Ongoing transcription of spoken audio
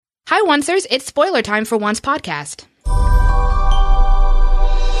Hi, Oncers. It's spoiler time for Once Podcast.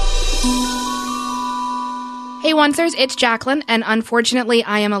 Hey, Oncers. It's Jacqueline, and unfortunately,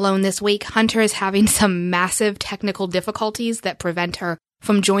 I am alone this week. Hunter is having some massive technical difficulties that prevent her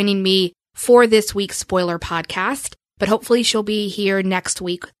from joining me for this week's spoiler podcast, but hopefully she'll be here next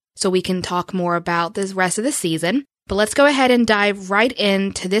week so we can talk more about the rest of the season. But let's go ahead and dive right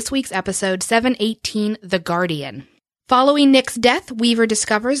into this week's episode 718, The Guardian. Following Nick's death, Weaver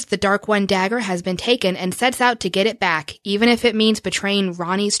discovers the Dark One dagger has been taken and sets out to get it back, even if it means betraying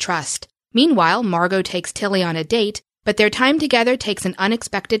Ronnie's trust. Meanwhile, Margot takes Tilly on a date, but their time together takes an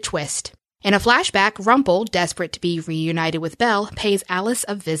unexpected twist. In a flashback, Rumple, desperate to be reunited with Belle, pays Alice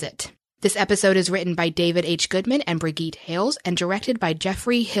a visit. This episode is written by David H. Goodman and Brigitte Hales and directed by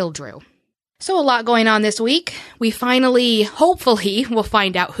Jeffrey Hildrew. So a lot going on this week. We finally, hopefully, will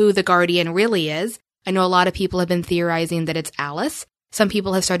find out who the Guardian really is. I know a lot of people have been theorizing that it's Alice. Some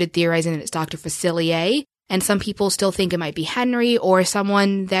people have started theorizing that it's Dr. Facilier, and some people still think it might be Henry or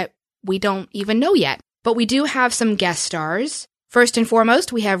someone that we don't even know yet. But we do have some guest stars. First and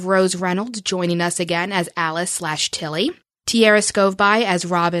foremost, we have Rose Reynolds joining us again as Alice/Tilly, Tierra Scoveby as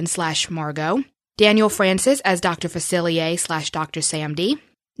Robin/Margot, Daniel Francis as Dr. Facilier/Dr. Sam D,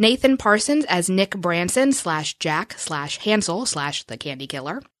 Nathan Parsons as Nick Branson/Jack/Hansel/the Candy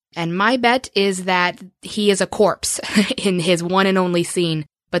Killer. And my bet is that he is a corpse in his one and only scene,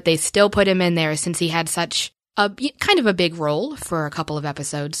 but they still put him in there since he had such a kind of a big role for a couple of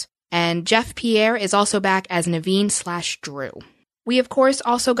episodes. And Jeff Pierre is also back as Naveen/Drew. We, of course,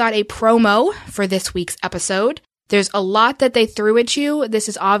 also got a promo for this week's episode. There's a lot that they threw at you. This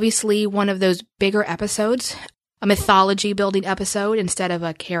is obviously one of those bigger episodes, a mythology-building episode instead of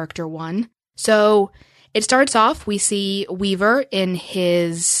a character one. So it starts off, we see Weaver in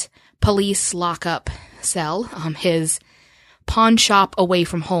his police lockup cell, his pawn shop away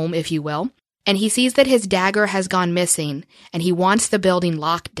from home, if you will, and he sees that his dagger has gone missing, and he wants the building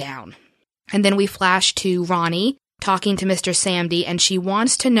locked down. And then we flash to Ronnie talking to Mr. Samdi, and she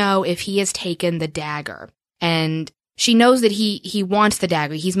wants to know if he has taken the dagger. And she knows that he wants the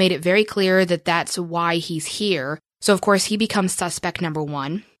dagger. He's made it very clear that that's why he's here. So, of course, he becomes suspect number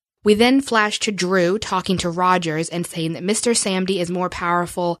one. We then flash to Drew talking to Rogers and saying that Mr. Samdi is more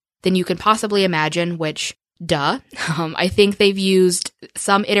powerful than you can possibly imagine, which, duh. I think they've used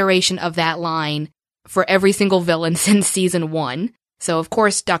some iteration of that line for every single villain since season 1. So, of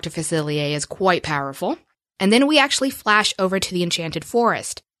course, Dr. Facilier is quite powerful. And then we actually flash over to the Enchanted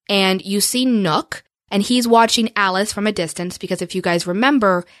Forest. And you see Nook, and he's watching Alice from a distance, because if you guys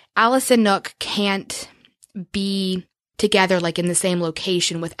remember, Alice and Nook can't be together like in the same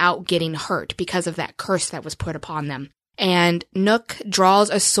location without getting hurt because of that curse that was put upon them. And Nook draws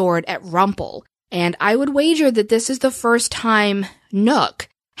a sword at Rumple. And I would wager that this is the first time Nook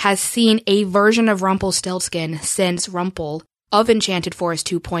has seen a version of Rumpelstiltskin since Rumple of Enchanted Forest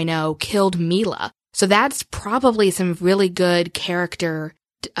 2.0 killed Mila. So that's probably some really good character,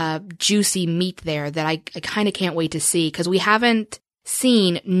 juicy meat there that I kind of can't wait to see, because we haven't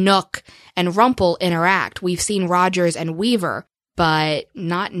seen Nook and Rumple interact. We've seen Rogers and Weaver, but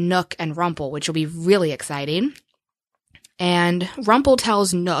not Nook and Rumple, which will be really exciting. And Rumple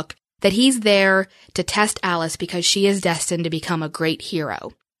tells Nook that he's there to test Alice because she is destined to become a great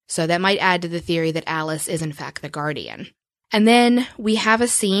hero. So that might add to the theory that Alice is in fact the Guardian. And then we have a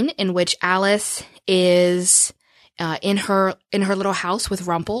scene in which Alice is in her little house with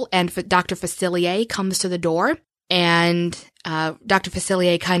Rumple, and Dr. Facilier comes to the door, and Dr.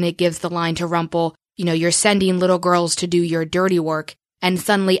 Facilier kind of gives the line to Rumple, you know, you're sending little girls to do your dirty work, and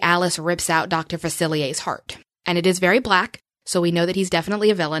suddenly Alice rips out Dr. Facilier's heart. And it is very black, so we know that he's definitely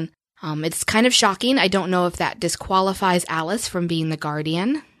a villain. It's kind of shocking. I don't know if that disqualifies Alice from being the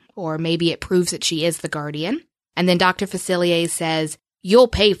Guardian, or maybe it proves that she is the Guardian. And then Dr. Facilier says, you'll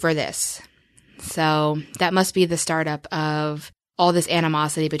pay for this. So that must be the startup of all this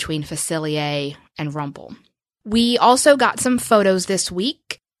animosity between Facilier and Rumple. We also got some photos this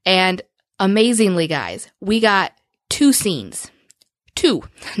week, and amazingly, guys, we got 2 scenes. 2.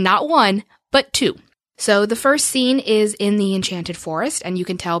 Not 1, but 2. So the first scene is in the Enchanted Forest, and you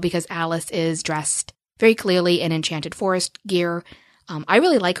can tell because Alice is dressed very clearly in Enchanted Forest gear. I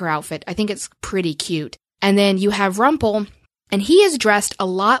really like her outfit. I think it's pretty cute. And then you have Rumple, and he is dressed a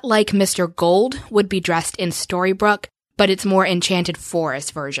lot like Mr. Gold would be dressed in Storybrooke, but it's more Enchanted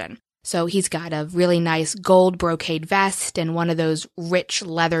Forest version. So he's got a really nice gold brocade vest and one of those rich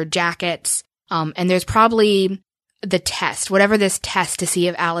leather jackets. And there's probably the test, whatever this test to see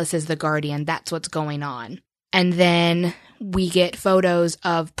if Alice is the Guardian, that's what's going on. And then we get photos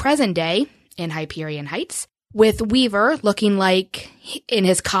of present day in Hyperion Heights, with Weaver looking like in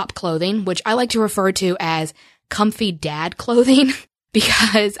his cop clothing, which I like to refer to as comfy dad clothing,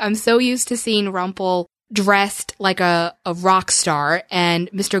 because I'm so used to seeing Rumple dressed like a rock star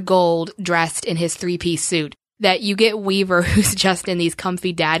and Mr. Gold dressed in his three-piece suit, that you get Weaver who's just in these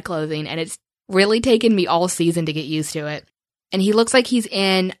comfy dad clothing, and it's really taken me all season to get used to it. And he looks like he's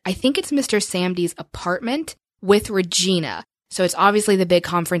in, I think it's Mr. Samdi's apartment with Regina. So it's obviously the big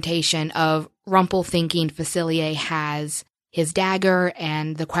confrontation of Rumple thinking Facilier has his dagger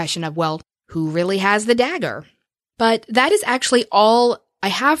and the question of, well, who really has the dagger? But that is actually all I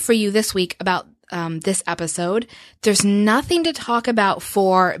have for you this week about this episode. There's nothing to talk about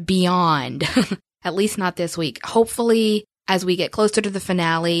for Beyond, at least not this week. Hopefully, as we get closer to the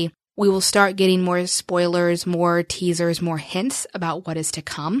finale, we will start getting more spoilers, more teasers, more hints about what is to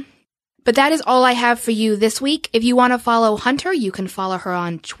come. But that is all I have for you this week. If you want to follow Hunter, you can follow her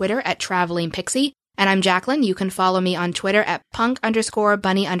on Twitter at Traveling Pixie. And I'm Jacqueline. You can follow me on Twitter at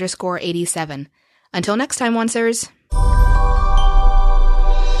punk_bunny_87. Until next time, Oncers.